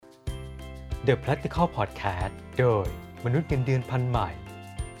The Practical Podcast โดยมนุษย์เงินเดือนพันใหม่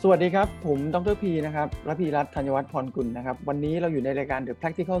สวัสดีครับผมดร.พีนะครับระพีรัตน์ธัญวัฒน์พรกุลนะครับวันนี้เราอยู่ในรายการ The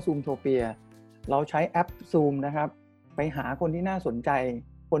Practical Zoomtopia เราใช้แอป Zoom นะครับไปหาคนที่น่าสนใจ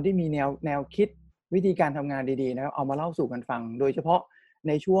คนที่มีแนวคิดวิธีการทำงานดีๆนะครับเอามาเล่าสู่กันฟังโดยเฉพาะใ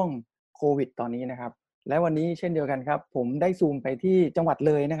นช่วงโควิดตอนนี้นะครับและวันนี้เช่นเดียวกันครับผมได้ซูมไปที่จังหวัด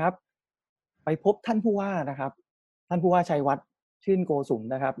เลยนะครับไปพบท่านผู้ว่านะครับท่านผู้ว่าชัยวัฒน์ชื่นโกสุม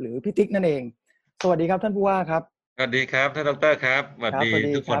นะครับหรือพี่ติ๊กนั่นเองสวัสดีครับท่านผู้ว่าครับสวัสดีครับท่านดร.ครับสวัสดี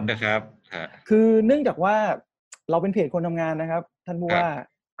ทุกคนนะครับคือเนื่องจากว่าเราเป็นเพจคนทำงานนะครับท่านผู้ว่า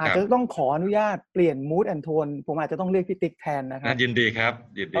อาจจะต้องขออนุญาตเปลี่ยน mood and tone ผมอาจจะต้องเรียกพี่ติ๊กแทนนะครับยินดีครับ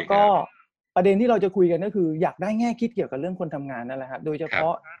ยินดีแล้วก็ประเด็นที่เราจะคุยกันก็คืออยากได้แง่คิดเกี่ยวกับเรื่องคนทำงานนั่นแหละครับโดยเฉพา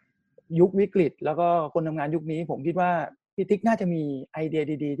ะยุควิกฤตแล้วก็คนทำงานยุคนี้ผมคิดว่าพี่ติ๊กน่าจะมีไอเดีย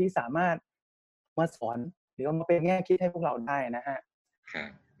ดีๆที่สามารถมาสอนหรือมาเป็นแง่คิดให้พวกเราได้นะฮะ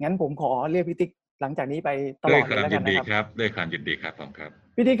งั้นผมขอเรียกพี่ติ๊กหลังจากนี้ไปตลอดเลยแล้วกันนะครับด้วยความยินดีครับผมครับ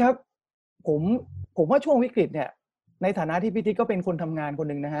พี่ติ๊กครับผมว่าช่วงวิกฤตเนี่ยในฐานะที่พี่ติ๊กก็เป็นคนทำงานคน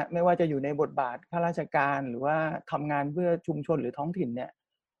หนึ่งนะฮะไม่ว่าจะอยู่ในบทบาทข้าราชการหรือว่าทำงานเพื่อชุมชนหรือท้องถิ่นเนี่ย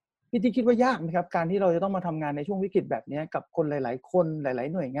พี่ติ๊กคิดว่ายากไหมครับการที่เราจะต้องมาทำงานในช่วงวิกฤตแบบนี้กับคนหลายๆคนหลาย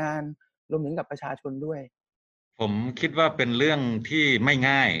ๆหน่วยงานรวมถึงกับประชาชนด้วยผมคิดว่าเป็นเรื่องที่ไม่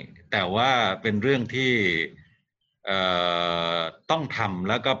ง่ายแต่ว่าเป็นเรื่องที่ต้องทำ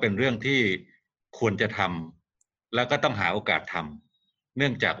แล้วก็เป็นเรื่องที่ควรจะทำแล้วก็ต้องหาโอกาสทำเนื่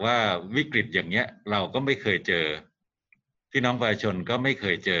องจากว่าวิกฤตอย่างเงี้ยเราก็ไม่เคยเจอพี่น้องประชาชนก็ไม่เค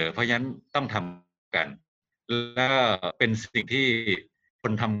ยเจอเพราะฉะนั้นต้องทำกันแล้วเป็นสิ่งที่ค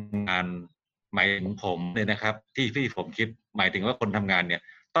นทำงานหมายถึงผมเนี่ยนะครับที่ผมคิดหมายถึงว่าคนทำงานเนี่ย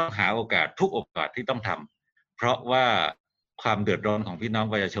ต้องหาโอกาสทุกโอกาสที่ต้องทำเพราะว่าความเดือดร้อนของพี่น้อง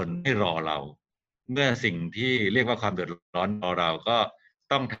ประชาชนไม่รอเราเมื่อสิ่งที่เรียกว่าความเดือดร้อนรอเราก็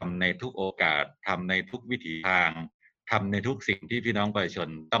ต้องทำในทุกโอกาสทำในทุกวิถีทางทำในทุกสิ่งที่พี่น้องประชาชน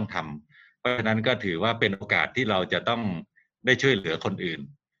ต้องทำเพราะฉะนั้นก็ถือว่าเป็นโอกาสที่เราจะต้องได้ช่วยเหลือคนอื่น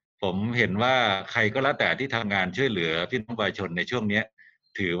ผมเห็นว่าใครก็แล้วแต่ที่ทำงานช่วยเหลือพี่น้องประชาชนในช่วงนี้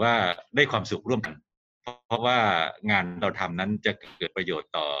ถือว่าได้ความสุขร่วมกันเพราะว่างานเราทำนั้นจะเกิดประโยช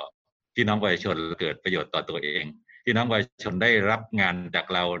น์ต่อพี่น้องประชาชนเกิดประโยชน์ต่อตัวเองพี่น้องประชาชนได้รับงานจาก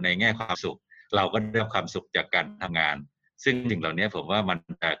เราในแง่ความสุขเราก็ได้รับความสุขจากการทำงานซึ่งสิ่งเหล่านี้ผมว่ามัน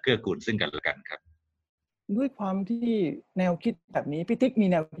จะเกื้อกูลซึ่งกันและกันครับด้วยความที่แนวคิดแบบนี้พี่ติ๊กมี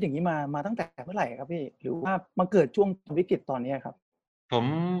แนวคิดอย่างนี้มาตั้งแต่เมื่อไหร่ครับพี่หรือว่ามาเกิดช่วงวิกฤตตอนนี้ครับผม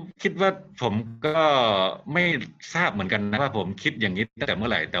คิดว่าผมก็ไม่ทราบเหมือนกันนะว่าผมคิดอย่างนี้ตั้งแต่เมื่อ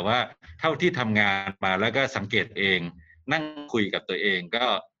ไหร่แต่ว่าเท่าที่ทำงานมาแล้วก็สังเกตเองนั่งคุยกับตัวเองก็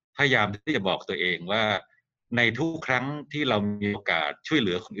พยายามที่จะบอกตัวเองว่าในทุกครั้งที่เรามีโอกาสช่วยเห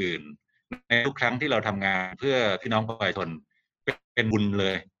ลือคนอื่นในทุกครั้งที่เราทำงานเพื่อพี่น้องประชาชนเป็นบุญเล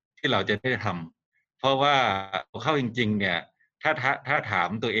ยที่เราจะได้ทำเพราะว่าเข้าจริงๆเนี่ยถ้าถาม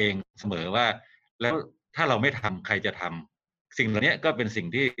ตัวเองเสมอว่าแล้วถ้าเราไม่ทำใครจะทำสิ่งเหล่านี้ก็เป็นสิ่ง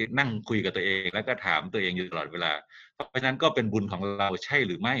ที่นั่งคุยกับตัวเองแล้วก็ถามตัวเองอยู่ตลอดเวลาเพราะฉะนั้นก็เป็นบุญของเราใช่ห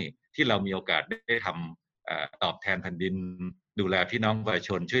รือไม่ที่เรามีโอกาสได้ทำตอบแทนแผ่นดินดูแลพี่น้องประชาช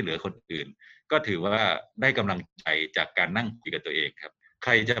นช่วยเหลือคนอื่นก็ถือว่าได้กำลังใจจากการนั่งคุยกับตัวเองครับใค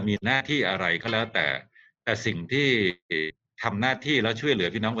รจะมีหน้าที่อะไรก็แล้วแต่สิ่งที่ทำหน้าที่แล้วช่วยเหลือ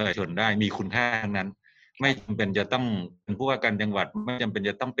พี่น้องประชาชนได้มีคุณค่าทั้งนั้นไม่จำเป็นจะต้องเป็นผู้ว่าการจังหวัดไม่จำเป็น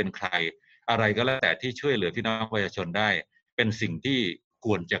จะต้องเป็นใครอะไรก็แล้วแต่ที่ช่วยเหลือพี่น้องประชาชนได้เป็นสิ่งที่ค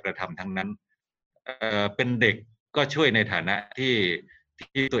วรจะกระทำทั้งนั้นเป็นเด็กก็ช่วยในฐานะที่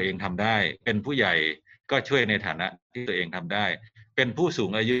ตัวเองทำได้เป็นผู้ใหญ่ก็ช่วยในฐานะที่ตัวเองทำได้เป็นผู้สู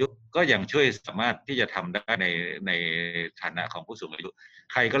งอายุก็ยังช่วยสามารถที่จะทำได้ในฐานะของผู้สูงอายุ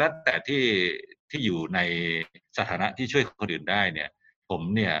ใครก็แล้วแต่ที่อยู่ในสถานะที่ช่วยคนอื่นได้เนี่ยผม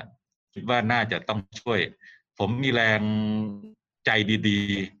เนี่ยคิดว่าน่าจะต้องช่วยผมมีแรงใจดี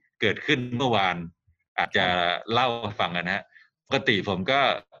ๆเกิดขึ้นเมื่อวานอาจจะเล่าฟังกันนะปกติผมก็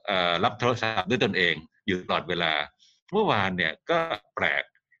รับโทรศัพท์ด้วยตนเองอยู่ตลอดเวลาเมื่อวานเนี่ยก็แปลก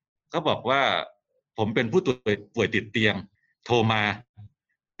เขาบอกว่าผมเป็นผู้ป่วยติดเตียงโทรมา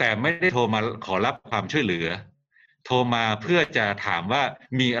แต่ไม่ได้โทรมาขอรับความช่วยเหลือโทรมาเพื่อจะถามว่า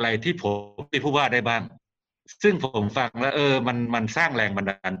มีอะไรที่ผมเป็นผู้ว่าได้บ้างซึ่งผมฟังแล้วมันสร้างแรงบัน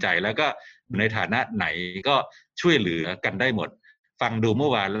ดาลใจแล้วก็ในฐานะไหนก็ช่วยเหลือกันได้หมดฟังดูเมื่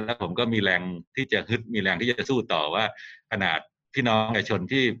อวานแล้วผมก็มีแรงที่จะฮึดมีแรงที่จะสู้ต่อว่าขนาดพี่น้องประชาชน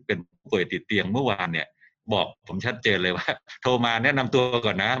ที่เป็นผู้ป่วยติดเตียงเมื่อวานเนี่ยบอกผมชัดเจนเลยว่าโทรมาแนะนำตัวก่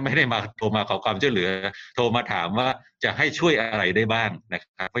อนนะไม่ได้มาโทรมาขอความช่วยเหลือโทรมาถามว่าจะให้ช่วยอะไรได้บ้างนะค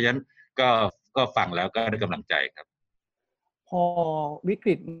รับเพราะฉะนั้นก็ฟังแล้วก็ได้กำลังใจครับพอวิก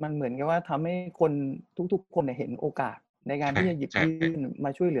ฤตมันเหมือนกับว่าทำให้คนทุกๆคนเห็นโอกาส ในการที่จะหยิบยื่นม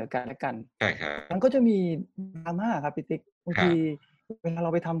าช่วยเหลือกันและกันใช่ครับมันก็จะมีดราม่าครับพี่ติ๊กบางทีเวลาเร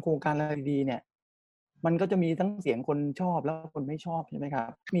าไปทำโครงการอะไรดีเนี่ยมันก็จะมีทั้งเสียงคนชอบแล้วคนไม่ชอบใช่ไหมครับ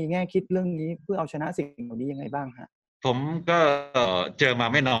มีแง่คิดเรื่องนี้เพื่อเอาชนะสิ่งเหล่านี้ยังไงบ้างฮะผมก็เจอมา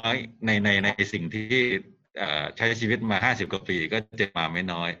ไม่น้อยในสิ่งที่ใช้ชีวิตมา50 กว่าปีก็เจอมาไม่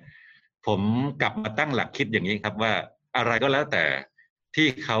น้อยผมกลับมาตั้งหลักคิดอย่างนี้ครับว่าอะไรก็แล้วแต่ที่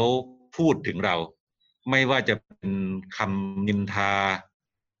เขาพูดถึงเราไม่ว่าจะเป็นคำนินทา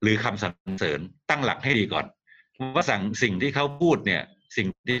หรือคำสรรเสริญตั้งหลักให้ดีก่อนว่าสิ่งที่เขาพูดเนี่ยสิ่ง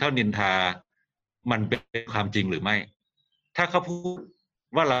ที่เขานินทามันเป็นความจริงหรือไม่ถ้าเขาพูด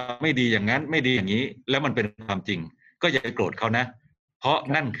ว่าเราไม่ดีอย่างนั้นไม่ดีอย่างนี้แล้วมันเป็นความจริงก็อย่าไปโกรธเขานะเพราะ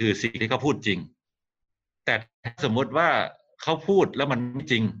นั่นคือสิ่งที่เขาพูดจริงแต่สมมติว่าเขาพูดแล้วมันไม่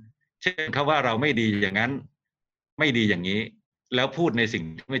จริงเช่นเขาว่าเราไม่ดีอย่างนั้นไม่ดีอย่างนี้แล้วพูดในสิ่ง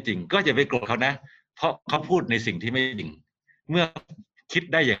ที่ไม่จริงก็อย่าไปโกรธเขานะเพราะเขาพูดในสิ่งที่ไม่จริงเมื่อคิด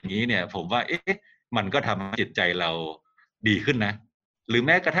ได้อย่างนี้เนี่ยผมว่ามันก็ทำให้จิตใจเราดีขึ้นนะหรือแ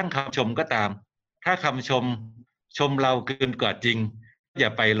ม้กระทั่งคำชมก็ตามถ้าคำชมเราเกินกว่าจริงอย่า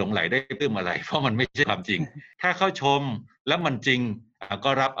ไปหลงไหลได้ปลื้มอะไรเพราะมันไม่ใช่ความจริงถ้าเขาชมแล้วมันจริงก็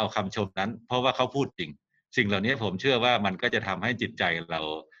รับเอาคำชมนั้นเพราะว่าเขาพูดจริงสิ่งเหล่านี้ผมเชื่อว่ามันก็จะทำให้จิตใจเรา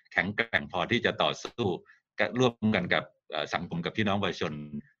แข็งแกร่งพอที่จะต่อสู้ร่วมกันกับสังคมกับพี่น้องประชาชน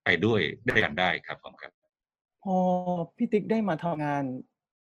ไปด้วยกันได้ครับผมครับพอพี่ติ๊กได้มาทำงาน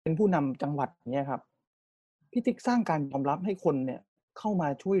เป็นผู้นำจังหวัดเนี่ยครับพี่ติ๊กสร้างการยอมรับให้คนเนี่ยเข้ามา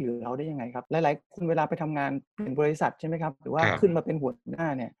ช่วยเหลือเราได้ยังไงครับหลายๆคนเวลาไปทำงานเป็นบริษัทใช่ไหมครับหรือว่าขึ้นมาเป็นหัวหน้า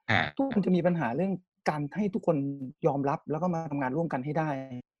เนี่ยทุกคนจะมีปัญหาเรื่องการให้ทุกคนยอมรับแล้วก็มาทำงานร่วมกันให้ได้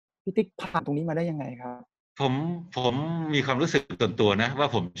พี่ติ๊กผ่านตรงนี้มาได้ยังไงครับผมมีความรู้สึกส่วนตัวนะว่า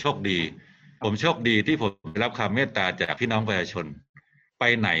ผมโชคดีที่ผมได้รับความเมตตาจากพี่น้องประชาชนไป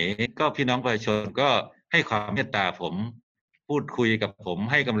ไหนก็พี่น้องประชาชนก็ให้ความเมตตาผมพูดคุยกับผม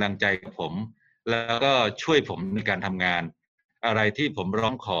ให้กำลังใจกับผมแล้วก็ช่วยผมในการทำงานอะไรที่ผมร้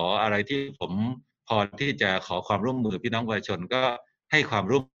องขออะไรที่ผมพอที่จะขอความร่วมมือพี่น้องประชาชนก็ให้ความ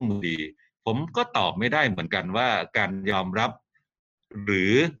ร่วมมือดีผมก็ตอบไม่ได้เหมือนกันว่าการยอมรับหรื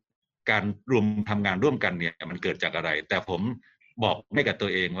อการรวมทำงานร่วมกันเนี่ยมันเกิดจากอะไรแต่ผมบอกให้กับตั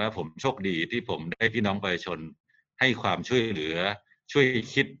วเองว่าผมโชคดีที่ผมได้พี่น้องประชาชนให้ความช่วยเหลือช่วย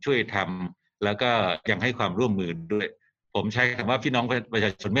คิดช่วยทำแล้วก็ยังให้ความร่วมมือด้วยผมใช้คำว่าพี่น้องประชา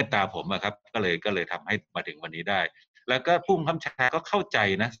ชนเมตตาผมครับก็เลยทำให้มาถึงวันนี้ได้แล้วก็ผู้บังคับบัญชาก็เข้าใจ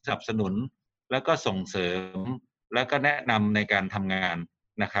นะสนับสนุนแล้วก็ส่งเสริมแล้วก็แนะนำในการทำงาน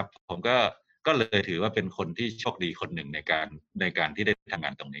นะครับผมก็เลยถือว่าเป็นคนที่โชคดีคนหนึ่งในการที่ได้ทำง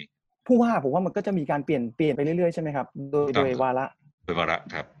านตรงนี้ผู้ว่าผมว่ามันก็จะมีการเปลี่ยนไปเรื่อยๆใช่ไหมครับโดยวาระ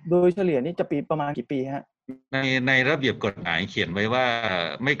ครับโดยเฉลี่ยนี่จะปีประมาณกี่ปีฮะในระเบียบกฎหมายเขียนไว้ว่า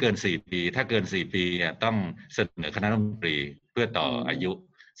ไม่เกิน4 ปีถ้าเกิน4 ปีต้องเสนอคณะรัฐมนตรีเพื่อต่ออายุ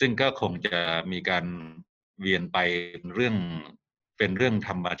ซึ่งก็คงจะมีการเวียนไปเป็นเรื่องธ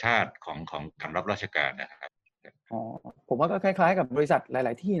รรมชาติของการรับราชการนะครับผมว่าก็คล้ายๆกับบริษัทหล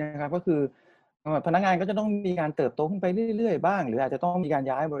ายๆที่นะครับก็คือพนักงานก็จะต้องมีการเติบโตขึ้นไปเรื่อยๆบ้างหรืออาจจะต้องมีการ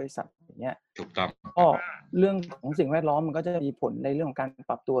ย้ายบริษัทอย่างเงี้ยถูกต้องก็เรื่องของสิ่งแวดล้อมมันก็จะมีผลในเรื่องของการ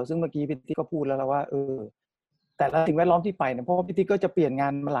ปรับตัวซึ่งเมื่อกี้พี่ติ๊กก็พูดแล้วว่าแต่ละสิ่งแวดล้อมที่ไปเนี่ยเพราะว่าพี่ติ๊กก็จะเปลี่ยนงา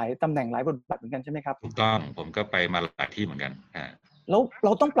นมาหลายตำแหน่งหลายบทบาทเหมือนกันใช่ไหมครับถูกต้องผมก็ไปมาหลายที่เหมือนกันแล้วเร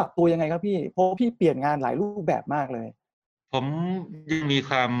าต้องปรับตัวยังไงครับพี่เพราะพี่เปลี่ยนงานหลายรูปแบบมากเลยผมยังมี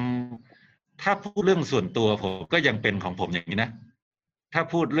ความถ้าพูดเรื่องส่วนตัวผมก็ยังเป็นของผมอย่างนี้นะถ้า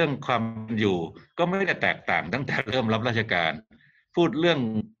พูดเรื่องความอยู่ก็ไม่ได้แตกต่างตั้งแต่เริ่มรับราชการพูดเรื่อง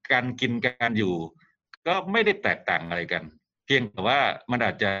การกินการอยู่ก็ไม่ได้แตกต่างอะไรกันเพียงแต่ว่ามันอ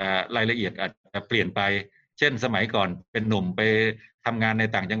าจจะรายละเอียดอาจจะเปลี่ยนไปเช่นสมัยก่อนเป็นหนุ่มไปทำงานใน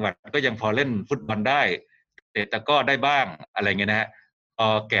ต่างจังหวัดก็ยังพอเล่นฟุตบอลได้เตะตะกร้อได้บ้างอะไรเงี้ยนะฮะพอ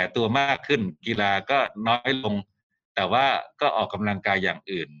แก่ตัวมากขึ้นกีฬาก็น้อยลงแต่ว่าก็ออกกำลังกายอย่าง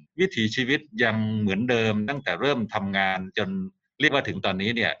อื่นวิถีชีวิตยังเหมือนเดิมตั้งแต่เริ่มทำงานจนเรียกว่าถึงตอน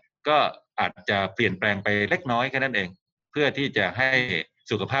นี้เนี่ยก็อาจจะเปลี่ยนแปลงไปเล็กน้อยแค่นั้นเองเพื่อที่จะให้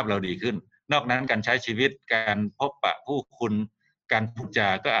สุขภาพเราดีขึ้นนอกนั้นการใช้ชีวิตการพบปะผู้คนการพูดจา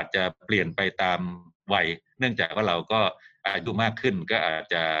ก็อาจจะเปลี่ยนไปตามวัยเนื่องจากว่าเราก็อายุมากขึ้นก็อาจ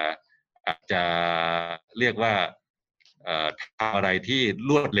จะเรียกว่าทำอะไรที่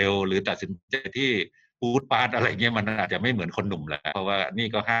รวดเร็วหรือตัดสินใจที่ปูดปาดอะไรเงี้ยมันอาจจะไม่เหมือนคนหนุ่มแล้วเพราะว่านี่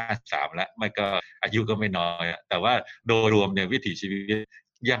ก็53แล้วไม่ก็อายุก็ไม่น้อยแต่ว่าโดยรวมเนี่ยวิถีชีวิต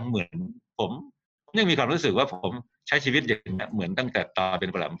ยังเหมือนผมยังมีความรู้สึกว่าผมใช้ชีวิตอย่างนี้เหมือนตั้งแต่ตอนเป็น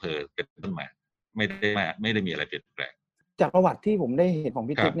ปลัดอำเภอเป็นต้นมาไม่ได้มีอะไรเปลี่ยนแปลงจากประวัติที่ผมได้เห็นของ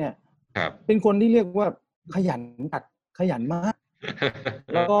พี่ติ๊กเนี่ยเป็นคนที่เรียกว่าขยันมาก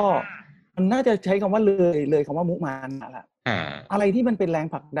แล้วก็ มันน่าจะใช้คำว่าเลยคำว่ามุมานะละ อ่า อะไรที่มันเป็นแรง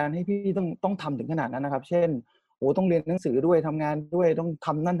ผลักดันให้พี่ต้องทำถึงขนาดนั้นนะครับ เช่นโอ้ต้องเรียนหนังสือด้วยทำงานด้วยต้องท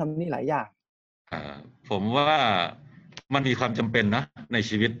ำนั่นทำนี่หลายอย่าง ผมว่ามันมีความจำเป็นนะใน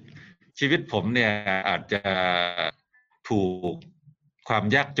ชีวิตผมเนี่ยอาจจะถูกความ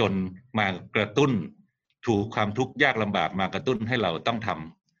ยากจนมากระตุ้น ถูกความทุกข์ยากลำบากมากระตุ้นให้เราต้องท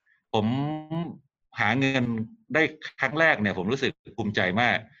ำผมหาเงินได้ครั้งแรกเนี่ยผมรู้สึกภูมิใจม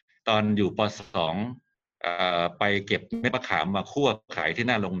ากตอนอยู่ป .2 ไปเก็บเม็ดมะขามมาคั่วขายที่ห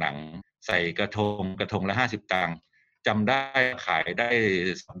น้าโรงหนังใส่กระทงละ50 ตังค์จำได้ขายได้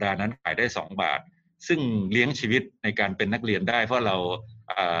สัปดาห์นั้นขายได้2 บาทซึ่งเลี้ยงชีวิตในการเป็นนักเรียนได้เพราะเรา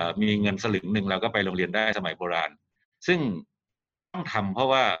มีเงินสลึงหนึ่งเราก็ไปโรงเรียนได้สมัยโบราณซึ่งต้องทำเพราะ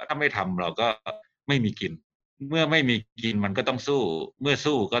ว่าถ้าไม่ทำเราก็ไม่มีกินเมื่อไม่มีกินมันก็ต้องสู้เมื่อ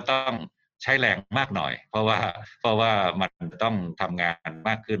สู้ก็ต้องใช้แรงมากหน่อยเพราะว่ามันต้องทำงานม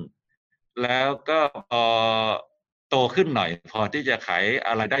ากขึ้นแล้วก็พอโตขึ้นหน่อยพอที่จะขาย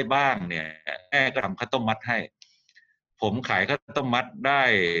อะไรได้บ้างเนี่ยแม่ก็ทำข้าวต้มมัดให้ผมขายข้าวต้มมัดได้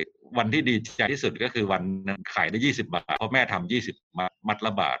วันที่ดีใจที่สุดก็คือวันขายได้20 บาทเพราะแม่ทำ20 มัดล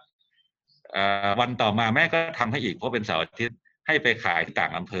ะบาทวันต่อมาแม่ก็ทำให้อีกเพราะเป็นเสาร์อาทิตย์ให้ไปขายที่ต่า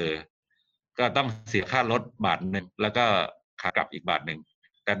งอำเภอก็ต้องเสียค่ารถ1 บาทแล้วก็ขากลับอีก1 บาท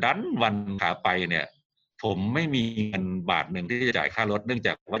แต่ดันวันขาไปเนี่ยผมไม่มีเงิน1 บาทที่จะจ่ายค่ารถเนื่องจ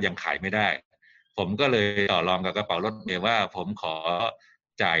ากว่ายังขายไม่ได้ผมก็เลยต่อรองกับกระเป๋ารถเมล์ว่าผมขอ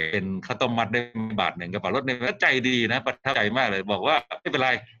จ่ายเป็นข้าวต้มมัดได้1 บาทกระเป๋ารถเมล์ก็ใจดีนะประทับใจมากเลยบอกว่าไม่เป็นไร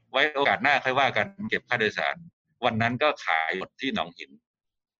ไว้โอกาสหน้าค่อยว่ากันเก็บค่าโดยสารวันนั้นก็ขายหมดที่หนองหิน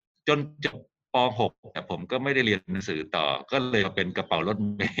จนจบป .6 แต่ผมก็ไม่ได้เรียนหนังสือต่อก็เลยมาเป็นกระเป๋ารถ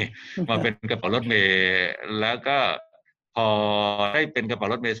เมล์มาเป็นกระเป๋ารถเมล์แล้วก็พอได้เป็นกระเป๋า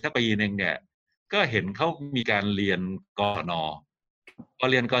รถเมล์สักปีนึงเนี่ยก็เห็นเขามีการเรียนกศน.พอ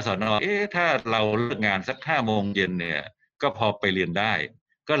เรียนกศน.ถ้าเราเลิกงานสัก5 โมงเย็นเนี่ยก็พอไปเรียนได้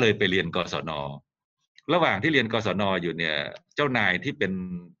ก็เลยไปเรียนกศน.ระหว่างที่เรียนกศน.อยู่เนี่ยเจ้านายที่เป็น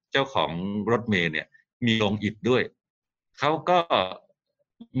เจ้าของรถเมล์เนี่ยมีโรงอิฐด้วยเขาก็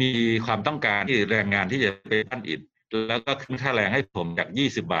มีความต้องการที่แรงงานที่จะไปปั้นอิฐแล้วก็ขึ้นค่าแรงให้ผมจาก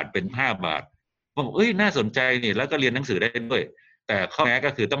20 บาทเป็น5 บาทผมน่าสนใจนี่แล้วก็เรียนหนังสือได้ด้วยแต่ข้อแม้ก็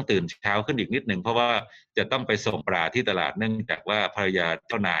คือต้องตื่นเช้าขึ้นอีกนิดนึงเพราะว่าจะต้องไปส่งปลาที่ตลาดเนื่องจากว่าภรรยาเ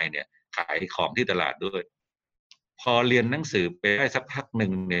จ้านายเนี่ยขายของที่ตลาดด้วยพอเรียนหนังสือไปได้สักพักหนึ่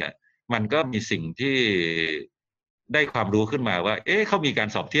งเนี่ยมันก็มีสิ่งที่ได้ความรู้ขึ้นมาว่าเขามีการ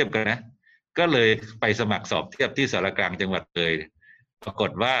สอบเทียบกันนะก็เลยไปสมัครสอบเทียบที่สารกลางจังหวัดเลยปราก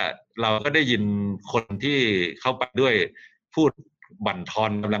ฏว่าเราก็ได้ยินคนที่เข้าไปด้วยพูดบั่นทอ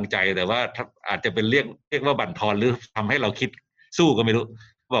นกำลังใจแต่ว่าอาจจะเป็นเรียกว่าบั่นทอนหรือทำให้เราคิดสู้ก็ไม่รู้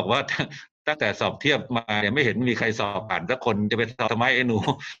บอกว่าตั้งแต่สอบเทียบมาเนี่ยไม่เห็นมีใครสอบผ่านสักคนจะไปสอบทำไมหนู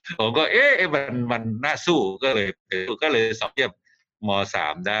ผมก็มันน่าสู้ก็เลยสอบเทียบม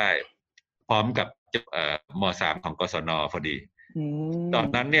.3 ได้พร้อมกับม.3 ของกศน.พอดีตอน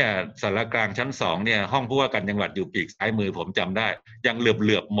นั้นเนี่ยสารกลางชั้น2เนี่ยห้องผู้ว่าการจังหวัดอยู่ปีกซ้ายมือผมจำได้ยังเห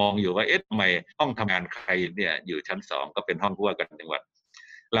ลือบมองอยู่ว่าทำไมห้องทำงานใครเนี่ยอยู่ชั้น2ก็เป็นห้องผู้ว่าการจังหวัด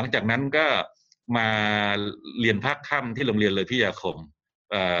หลังจากนั้นก็มาเรียนภาคค่ำที่โรงเรียนเลยพิทยาคม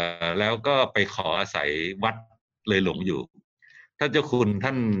แล้วก็ไปขออาศัยวัดเลยหลงอยู่ท่านเจ้าคุณ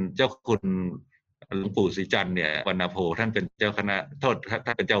หลวงปู่ศรีจันทร์เนี่ยวรรณโพท่านเป็นเจ้าคณะโทษท่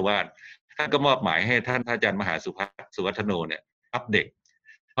านเป็นเจ้าวาดท่านก็มอบหมายให้ท่านอาจารย์มหาสุวัฒโนเนี่ยรับเด็ก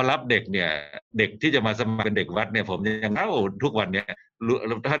พอรับเด็กเนี่ยเด็กที่จะมาสมัครเป็นเด็กวัดเนี่ยผมยังทุกวันเนี่ย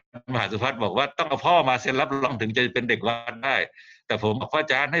ท่านมหาสุภัฒน์บอกว่าต้องเอาพ่อมาเซ็นรับรองถึงจะเป็นเด็กวัดได้แต่ผมบอกอ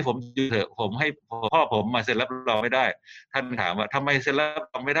าจารย์ให้ผมอยู่เถอะผมให้พ่อผมมาเซ็นรับรองไม่ได้ท่านถามว่าทำไมเซ็นรับ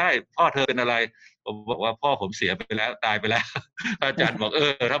รองไม่ได้พ่อเธอเป็นอะไรผมบอกว่าพ่อผมเสียไปแล้วตายไปแล้วอาจารย์บอก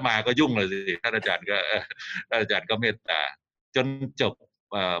ถ้ามาก็ยุ่งเลยสิท่านอาจารย์ก็เมตตาจนจบ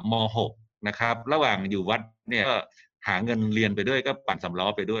ม.6 นะครับระหว่างอยู่วัดเนี่ยก็หาเงินเรียนไปด้วยก็ปั่นสำล้อ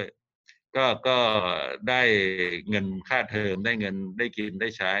ไปด้วยก็ได้เงินค่าเทอมได้เงินได้กินได้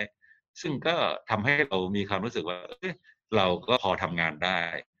ใช้ซึ่งก็ทำให้เรามีความรู้สึกว่าเราก็พอทำงานได้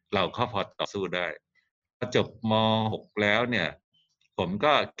เราก็พอต่อสู้ได้พอจบม.6 แล้วเนี่ยผม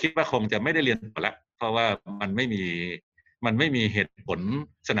ก็คิดว่าคงจะไม่ได้เรียนต่อแล้วเพราะว่ามันไม่มีเหตุผล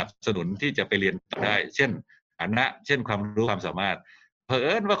สนับสนุนที่จะไปเรียนต่อได้เช่นฐานะเช่นความรู้ความสามารถเผ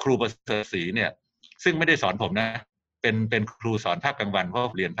อิญว่าครูประเสริฐศรีเนี่ยซึ่งไม่ได้สอนผมนะเป็นครูสอนภาคกลางวันเพราะ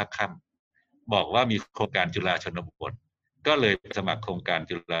เรียนภาคค่ำบอกว่ามีโครงการจุฬาชนบทก็เลยสมัครโครงการ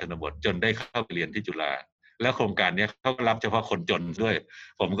จุฬาชนบทจนได้เข้าไปเรียนที่จุฬา แล้วโครงการนี้เขารับเฉพาะคนจนด้วย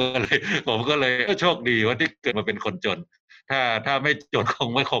ผมก็เลยโชคดีว่าที่เกิดมาเป็นคนจนถ้าไม่จนคง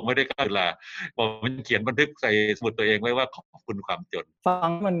ไม่ได้เข้าจุฬาผมเขียนบันทึกใส่สมุดตัวเองไว้ว่าขอบคุณความจน ฟั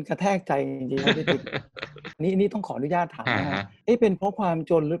งมันกระแทกใจจริงๆครับพี่ติ๊กนี่ต้องขออนุญาตถามนะฮะ ฮะ เป็นเพราะความ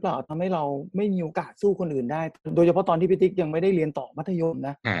จนหรือเปล่าทำให้เราไม่มีโอกาสสู้คนอื่นได้ โดยเฉพาะตอนที่พี่ติ๊กยังไม่ได้เรียนต่อมัธยมน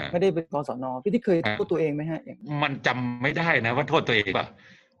ะ ไม่ได้เป็นกศน.พี่ติ๊กเคยโทษตัวเองไหมฮะอย่างมันจำไม่ได้นะว่าโทษตัวเองป่ะ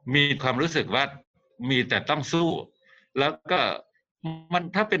มีความรู้สึกว่ามีแต่ต้องสู้ แล้วก็มัน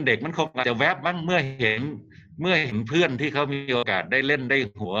ถ้าเป็นเด็กมันคงอาจจะแวบบ้างเมื่อเห็นเพื่อนที่เขามีโอกาสได้เล่นได้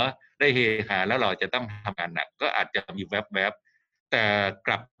หัวได้เฮฮาแล้วเราจะต้องทำงานหนักก็อาจจะมีแวบแต่ก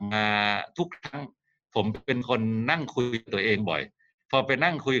ลับมาทุกครั้งผมเป็นคนนั่งคุยกับตัวเองบ่อยพอไป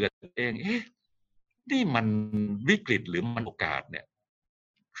นั่งคุยกับตัวเองนี่มันวิกฤตหรือมันโอกาสเนี่ย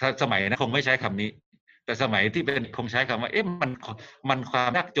สมัยนั้นคงไม่ใช้คำนี้แต่สมัยที่เป็นคงใช้คำว่ามันความ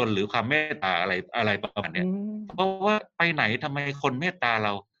ยากจนหรือความเมตตาอะไรประมาณเนี้ยเพราะว่าไปไหนทำไมคนเมตตาเร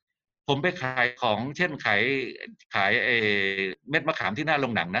าผมไปขายของเช่นขายเม็ดมะขามที่หน้าโร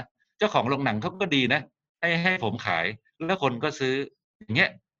งหนังนะเจ้าของโรงหนังเขาก็ดีนะให้ผมขายแล้วคนก็ซื้ออย่างเงี้ย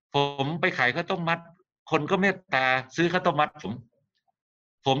ผมไปขายข้าวต้มมัดคนก็เมตตาซื้อข้าวต้มมัด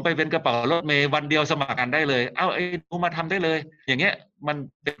ผมไปเป็นกระเป๋ารถเมล์วันเดียวสมัครงานได้เลยหนูมาทำได้เลยอย่างเงี้ยมัน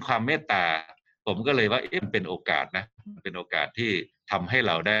เป็นความเมตตาผมก็เลยว่ามันเป็นโอกาสนะเป็นโอกาสที่ทำให้เ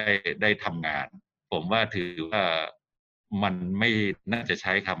ราได้ทำงานผมว่าถือว่ามันไม่น่าจะใ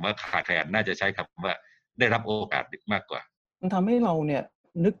ช้คำว่าขาดแคลนน่าจะใช้คำว่าได้รับโอกาสมากกว่ามันทำให้เราเนี่ย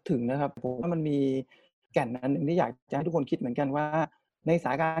นึกถึงนะครับผมว่ามันมีแก่นอันหนึ่งที่อยากจะให้ทุกคนคิดเหมือนกันว่าในสถ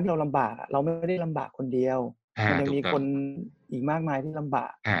านการณ์ที่เราลำบากเราไม่ได้ลำบากคนเดียวมันยังมีคนอีกมากมายที่ลำบา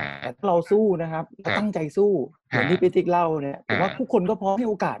กแต่ถ้าเราสู้นะครับเราตั้งใจสู้เหมือนที่พี่ติ๊กเล่าเนี่ยผมว่าทุกคนก็พร้อมให้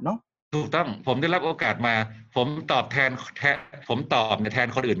โอกาสเนาะถูกต้องผมได้รับโอกาสมาผมตอบแทน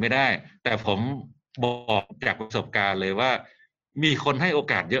คนอื่นไม่ได้แต่ผมบอกจากประสบการณ์เลยว่ามีคนให้โอ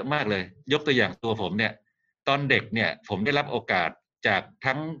กาสเยอะมากเลยยกตัวอย่างตัวผมเนี่ยตอนเด็กเนี่ยผมได้รับโอกาสจาก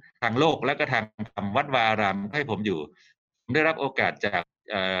ทั้งทางโลกและก็ทางธรรมวัดวาอารามให้ผมอยู่ผมได้รับโอกาสจาก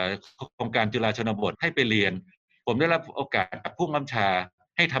โครงการจุฬาชนบทให้ไปเรียนผมได้รับโอกาสจากผู้บัญชา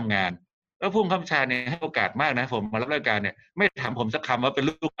ให้ทำงานแล้วผู้บังคับบัญชาเนี่ยให้โอกาสมากนะผมมารับราชการเนี่ยไม่ถามผมสักคำว่าเป็น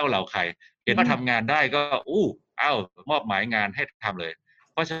ลูกเต้าเหล่าใครเห็นว่าทำงานได้ก็มอบหมายงานให้ทำเลย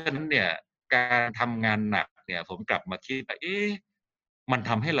เพราะฉะนั้นเนี่ยการทำงานหนักเนี่ยผมกลับมาคิดว่ามัน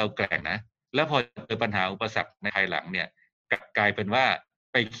ทำให้เราแกร่งนะแล้วพอเจอปัญหาอุปสรรคในภายหลังเนี่ยกลายเป็นว่า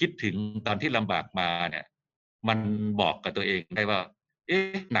ไปคิดถึงตอนที่ลำบากมาเนี่ยมันบอกกับตัวเองได้ว่า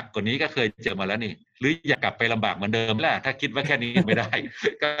หนักกว่านี้ก็เคยเจอมาแล้วนี่หรืออยากกลับไปลำบากเหมือนเดิมล่ะถ้าคิดว่าแค่นี้ไม่ได้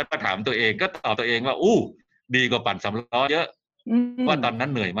ก็ถามตัวเองก็ตอบตัวเองว่าดีกว่าปั่นสำล้อเยอะว่าตอนนั้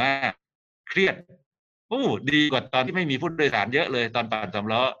นเหนื่อยมากเครียดดีกว่าตอนที่ไม่มีผู้โดยสารเยอะเลยตอนปั่นส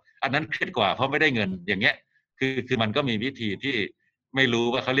ำล้ออันนั้นเครียดกว่าเพราะไม่ได้เงินอย่างเงี้ยคือมันก็มีวิธีที่ไม่รู้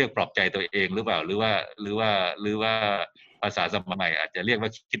ว่าเขาเรียกปลอบใจตัวเองหรือเปล่าหรือว่าภาษาสมัยใหม่อาจจะเรียกว่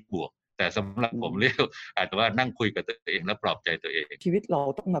าคิดบวกแต่สำหรับผมเรียกอาจจะว่านั่งคุยกับตัวเองแล้วปลอบใจตัวเองชีวิตเรา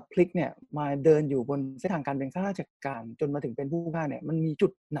ต้องมาพลิกเนี่ยมาเดินอยู่บนเส้นทางการเป็นข้าราชการจนมาถึงเป็นผู้ว่าเนี่ยมันมีจุ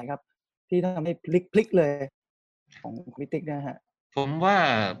ดไหนครับที่ทำให้พลิกเลยของพี่ติ๊กนะฮะผมว่า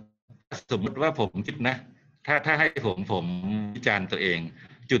สมมติว่าผมคิดนะถ้าให้ผมวิจารณ์ตัวเอง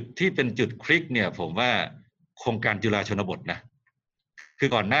จุดที่เป็นจุดคลิกเนี่ยผมว่าโครงการจุฬาชนบทนะคือ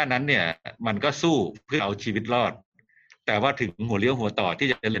ก่อนหน้านั้นเนี่ยมันก็สู้เพื่อเอาชีวิตรอดแต่ว่าถึงหัวเลี้ยวหัวต่อที่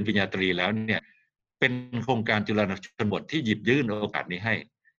จะเรียนปริญญาตรีแล้วเนี่ยเป็นโครงการจุฬาชนบทที่หยิบยื่นโอกาสนี้ให้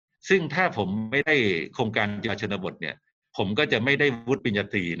ซึ่งถ้าผมไม่ได้โครงการจุฬาชนบทเนี่ยผมก็จะไม่ได้วุฒิปริญญา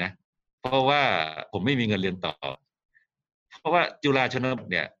ตรีนะเพราะว่าผมไม่มีเงินเรียนต่อเพราะว่าจุฬาชนบท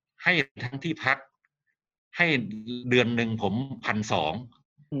เนี่ยให้ทั้งที่พักให้เดือนหนึ่งผม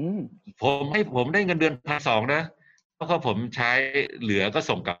1,200ผมได้เงินเดือน1,200นะเพราะผมใช้เหลือก็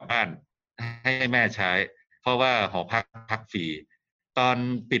ส่งกลับบ้านให้แม่ใช้เพราะว่าหอพักฟรีตอน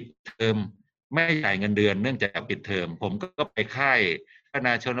ปิดเทอมไม่จ่ายเงินเดือนเนื่องจากปิดเทอมผมก็ไปค่ายพัฒน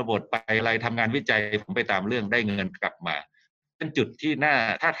าชนบทไปอะไรทำงานวิจัยผมไปตามเรื่องได้เงินกลับมาเป็นจุดที่น่า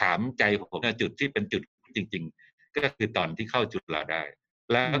ถ้าถามใจผมจุดที่เป็นจุดจริงๆก็คือตอนที่เข้าจุฬาได้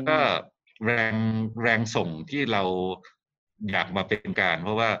แล้วก็แรงส่งที่เราอยากมาเป็นการเพ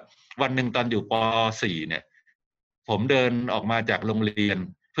ราะว่าวันหนึ่งตอนอยู่ป .4 เนี่ยผมเดินออกมาจากโรงเรียน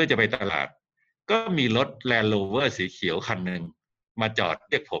เพื่อจะไปตลาดก็มีรถ Land Rover สีเขียวคันหนึ่งมาจอด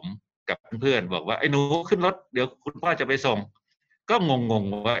เรียกผมกับเพื่อนๆบอกว่าไอ้หนูขึ้นรถเดี๋ยวคุณพ่อจะไปส่งก็งง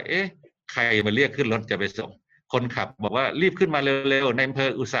ว่าใครมาเรียกขึ้นรถจะไปส่งคนขับบอกว่ารีบขึ้นมาเร็วๆในอำเภอ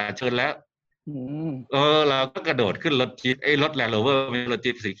อุตส่าห์เชิญแล้วเราก็กระโดดขึ้นรถจี๊ปรถ Land Rover มีรถ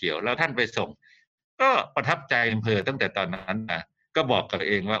จี๊ปสีเขียวแล้วท่านไปส่งก็ประทับใจอำเภอตั้งแต่ตอนนั้นนะก็บอกกับ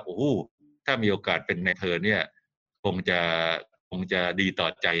เองว่า ถ้ามีโอกาสเป็นนายอำเภอเนี่ยคงจะดีต่อ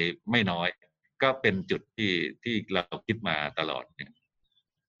ใจไม่น้อยก็เป็นจุดที่เราคิดมาตลอดเนี่ย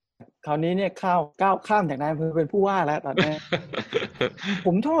คราวนี้เนี่ยก้าวข้ามจากนายอำเภอเป็นผู้ว่าแล้วตอนนี้ ผ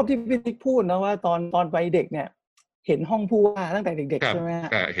มชอบที่พี่ติ๊กพูดนะว่าตอนวัยเด็กเนี่ยเห็นห้องผู้ว่าตั้งแต่เด็ก ครั ๆ บ ใช่ไหมฮะ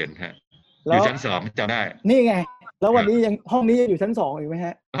ก็เห็นฮะอ แล้ว ยู่ชั้น2จำได้ นี่ไง แล้ววันนี้ยังห้องนี้ยังอยู่ชั้น2อยู่ไหมฮ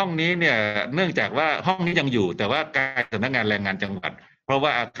ะ ห้องนี้เนี่ยเนื่องจากว่าห้องนี้ยังอยู่แต่ว่าการสำนักงานแรงงานจังหวัด เพราะว่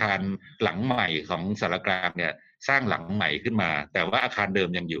าอาคารหลังใหม่ของสารกลางเนี่ยสร้างหลังใหม่ขึ้นมา แต่ว่าอาคารเดิม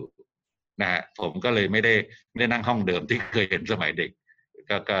ยังอยู่นะฮะผมก็เลยไม่ได้นั่งห้องเดิมที่เคยเห็นสมัยเด็ก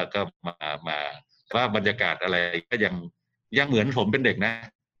ก็มาว่าบรรยากาศอะไรก็ยังเหมือนผมเป็นเด็กนะ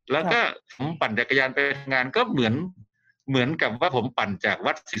แล้วก็ผมปั่นจักรยานไปทำงานก็เหมือนกับว่าผมปั่นจาก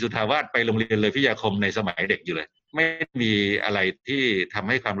วัดศรีสุทธาวาสไปโรงเรียนเลยพิทยาคมในสมัยเด็กอยู่เลยไม่มีอะไรที่ทำ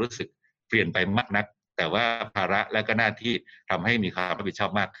ให้ความรู้สึกเปลี่ยนไปมากนักแต่ว่าภาระและก็หน้าที่ทำให้มีความรับผิดชอ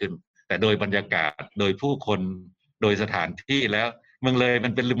บมากขึ้นแต่โดยบรรยากาศโดยผู้คนโดยสถานที่แล้วเมืองเลยมั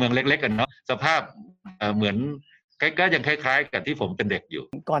นเป็นเมืองเล็กๆกันเนาะสภาพเหมือนก็ยังคล้ายๆกับที่ผมเป็นเด็กอยู่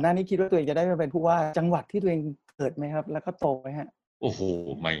ก่อนหน้านี้คิดว่าตัวเองจะได้มาเป็นผู้ว่าจังหวัดที่ตัวเองเกิดไหมครับแล้วก็โตไหมฮะโอ้โห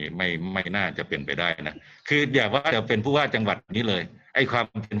ไม่น่าจะเป็นไปได้นะคืออย่าว่าจะเป็นผู้ว่าจังหวัดนี้เลยไอ้ความ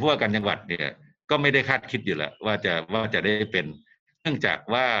เป็นผู้ว่าการจังหวัดเนี่ยก็ไม่ได้คาดคิดอยู่แล้วว่าจะได้เป็นเนื่องจาก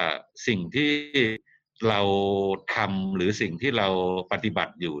ว่าสิ่งที่เราทำหรือสิ่งที่เราปฏิบั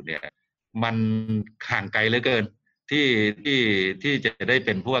ติอยู่เนี่ยมันห่างไกลเหลือเกินที่จะได้เ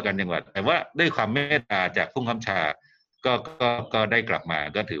ป็นผู้ว่าการจังหวัดแต่ว่าด้วยความเมตตาจากผู้บังคับบัญชาก็ได้กลับมา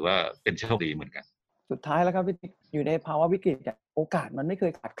ก็ถือว่าเป็นโชคดีเหมือนกันสุดท้ายแล้วครับพี่ติ๊กอยู่ในภาวะวิกฤตโอกาสมันไม่เค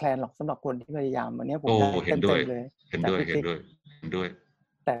ยขาดแคลนหรอกสำหรับคนที่พยายามวันนี้ผมได้เต็มเลยเห็นด้วย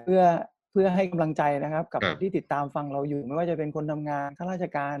แต่เพื่อให้กำลังใจนะครับกับที่ติดตามฟังเราอยู่ไม่ว่าจะเป็นคนทำงานข้าราช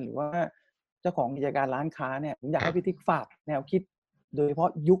การหรือว่าเจ้าของกิจการร้านค้าเนี่ยผมอยากให้พี่ติ๊กฝากแนวคิดโดยเฉพาะ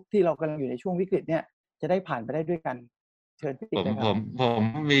ยุคที่เรากำลังอยู่ในช่วงวิกฤตเนี่ยจะได้ผ่านไปได้ด้วยกันเชิญพี่ติ๊กเลยครับผม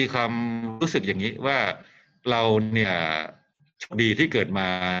มีความรู้สึกอย่างนี้ว่าเราเนี่ยโชคดีที่เกิดมา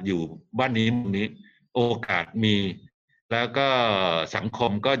อยู่บ้านนี้เมืองนี้โอกาสมีแล้วก็สังค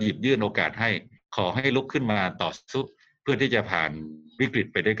มก็หยิบยื่นโอกาสให้ขอให้ลุกขึ้นมาต่อสู้เพื่อที่จะผ่านวิกฤต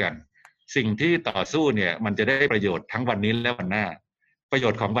ไปด้วยกันสิ่งที่ต่อสู้เนี่ยมันจะได้ประโยชน์ทั้งวันนี้และวันหน้าประโย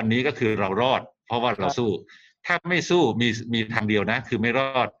ชน์ของวันนี้ก็คือเรารอดเพราะว่าเราสู้ถ้าไม่สู้มีทางเดียวนะคือไม่ร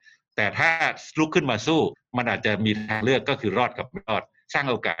อดแต่ถ้าลุกขึ้นมาสู้มันอาจจะมีทางเลือกก็คือรอดกับไม่รอดสร้าง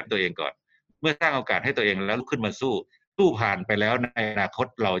โอกาสตัวเองก่อนเมื่อสร้างโอกาสให้ตัวเองแล้วลุกขึ้นมาสู้ผ่านไปแล้วในอนาคต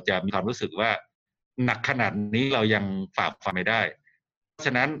เราจะมีความรู้สึกว่าหนักขนาดนี้เรายังฝ่าฟันไม่ได้เพราะฉ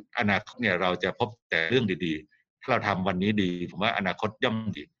ะนั้นอนาคตเนี่ยเราจะพบแต่เรื่องดีๆถ้าเราทำวันนี้ดีผมว่าอนาคตย่อม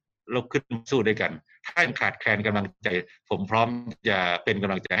ดีลุกขึ้นสู้ด้วยกันถ้าขาดแคลนกำลังใจผมพร้อมจะเป็นก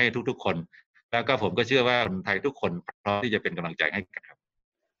ำลังใจให้ทุกๆคนแล้วก็ผมก็เชื่อว่าคนไทยทุกคนพร้อมที่จะเป็นกำลังใจให้กันครับ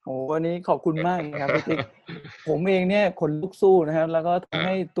โอ้วันนี้ขอบคุณมากครับพี่ติ๊กผมเองเนี่ยคนลุกสู้นะครับแล้วก็ทำใ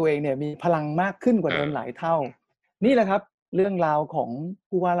ห้ตัวเองเนี่ยมีพลังมากขึ้นกว่าเดิมหลายเท่านี่แหละครับเรื่องราวของ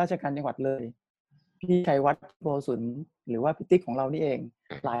ผู้ว่าราชการจังหวัดเลยพี่ชัยวัฒน์โกสุนหรือว่าพี่ติ๊กของเรานี่เอง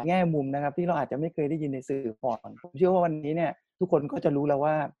หลายแง่มุมนะครับที่เราอาจจะไม่เคยได้ยินในสื่อก่อนผมเชื่อว่าวันนี้เนี่ยทุกคนก็จะรู้แล้ว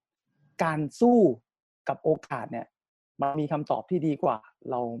ว่าการสู้กับโอกาสเนี่ยมันมีคำตอบที่ดีกว่า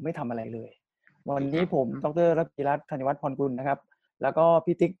เราไม่ทำอะไรเลยวันนี้ผมดร.ระพีรัตน์ธัญวัฒน์พรกุลนะครับแล้วก็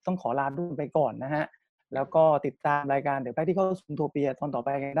พี่ติ๊กต้องขอลาทุกคนไปก่อนนะฮะแล้วก็ติดตามรายการ The Practical Zoomtopia ตอนต่อไป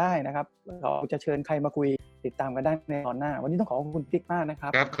กันได้นะครับเราจะเชิญใครมาคุยติดตามกันได้ในตอนหน้าวันนี้ต้องขอบคุณพี่ติ๊กมากนะครั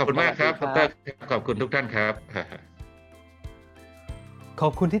บครับขอบคุณมากครับขอบคุณทุกท่านครับขอ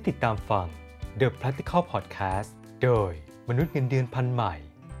บคุณที่ติดตามฟัง The Practical Podcast โดยมนุษย์เงินเดือนพันใหม่